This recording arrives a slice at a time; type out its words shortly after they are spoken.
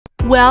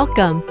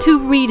Welcome to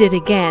Read It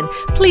Again.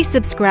 Please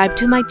subscribe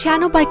to my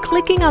channel by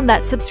clicking on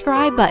that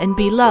subscribe button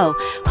below.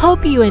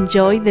 Hope you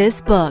enjoy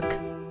this book.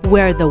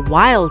 Where the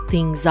Wild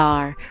Things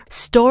Are.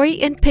 Story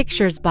and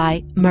pictures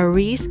by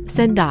Maurice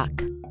Sendak.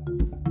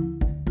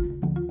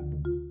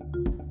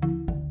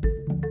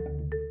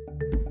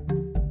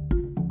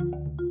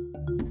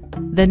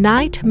 The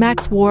night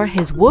Max wore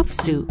his wolf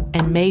suit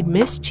and made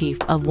mischief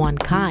of one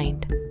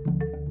kind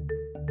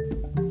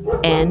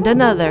and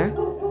another,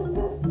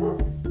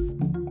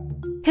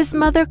 his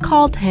mother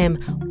called him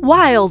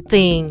Wild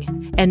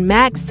Thing, and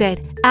Max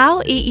said,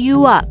 "I'll eat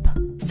you up."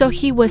 So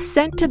he was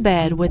sent to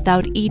bed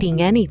without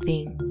eating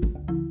anything.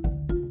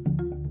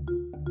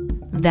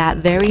 That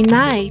very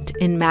night,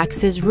 in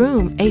Max's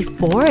room, a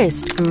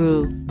forest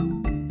grew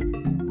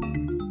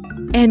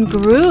and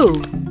grew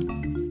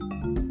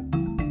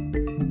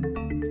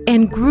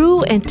and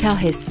grew until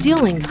his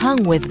ceiling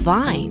hung with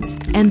vines,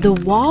 and the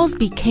walls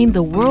became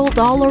the world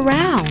all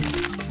around.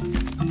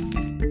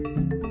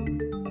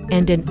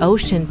 And an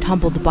ocean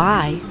tumbled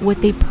by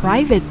with a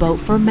private boat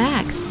for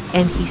Max,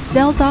 and he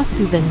sailed off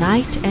through the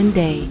night and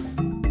day.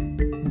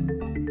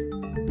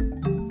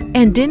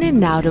 And in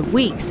and out of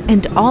weeks,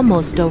 and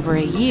almost over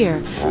a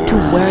year, to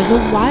where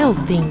the wild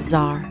things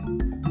are.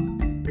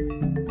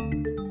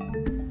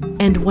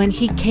 And when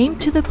he came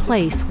to the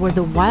place where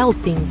the wild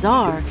things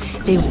are,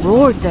 they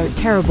roared their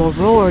terrible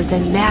roars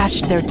and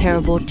gnashed their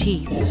terrible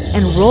teeth,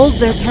 and rolled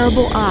their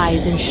terrible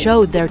eyes and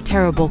showed their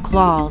terrible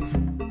claws.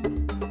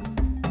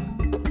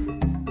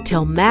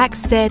 Till Max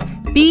said,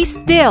 "Be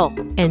still,"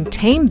 and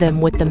tamed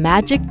them with the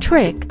magic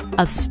trick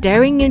of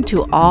staring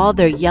into all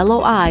their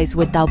yellow eyes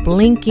without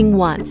blinking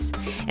once,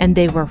 and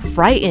they were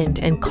frightened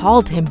and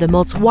called him the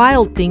most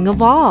wild thing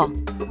of all,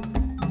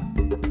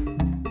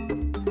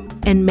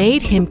 and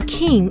made him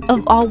king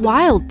of all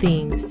wild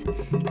things.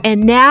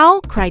 "And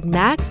now," cried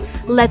Max,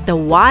 "let the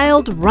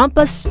wild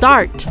rumpus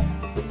start."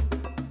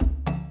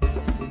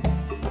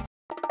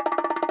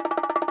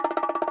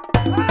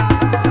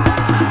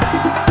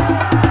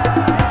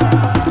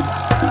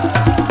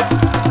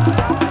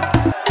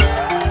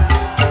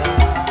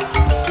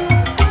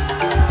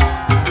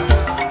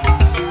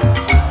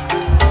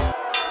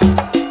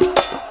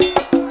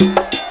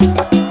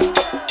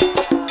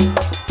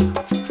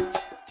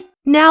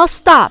 "Now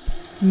stop,"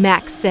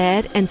 Max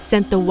said, and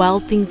sent the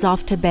wild things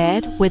off to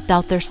bed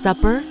without their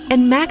supper.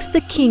 And Max,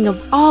 the king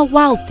of all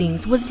wild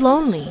things, was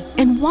lonely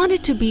and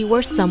wanted to be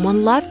where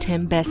someone loved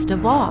him best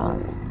of all.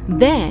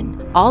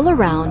 Then, all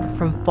around,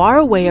 from far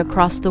away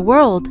across the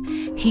world,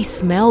 he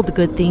smelled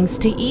good things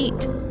to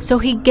eat. So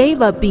he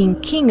gave up being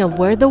king of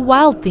where the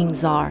wild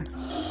things are.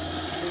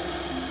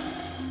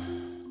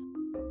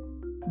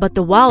 But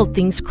the wild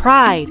things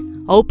cried,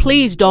 "Oh,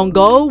 please don't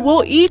go.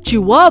 We'll eat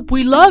you up.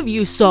 We love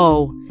you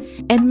so."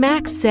 And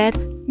Max said,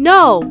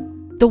 "No."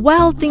 The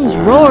wild things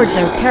roared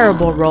their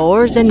terrible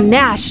roars and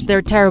gnashed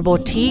their terrible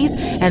teeth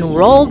and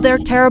rolled their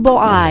terrible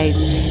eyes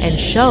and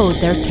showed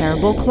their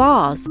terrible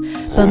claws.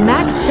 But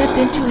Max stepped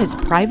into his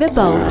private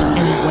boat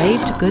and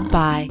waved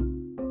goodbye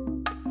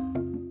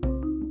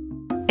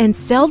and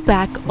sailed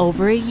back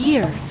over a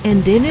year,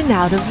 and in and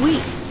out of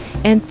weeks,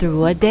 and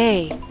through a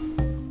day,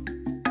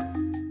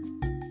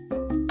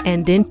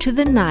 and into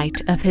the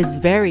night of his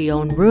very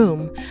own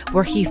room,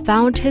 where he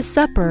found his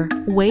supper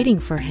waiting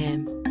for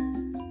him.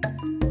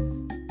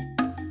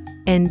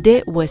 And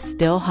it was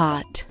still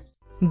hot.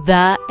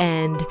 The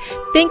end.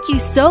 Thank you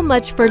so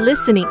much for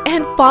listening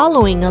and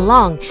following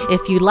along.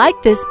 If you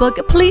like this book,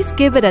 please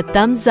give it a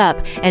thumbs up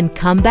and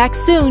come back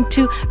soon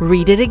to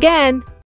read it again.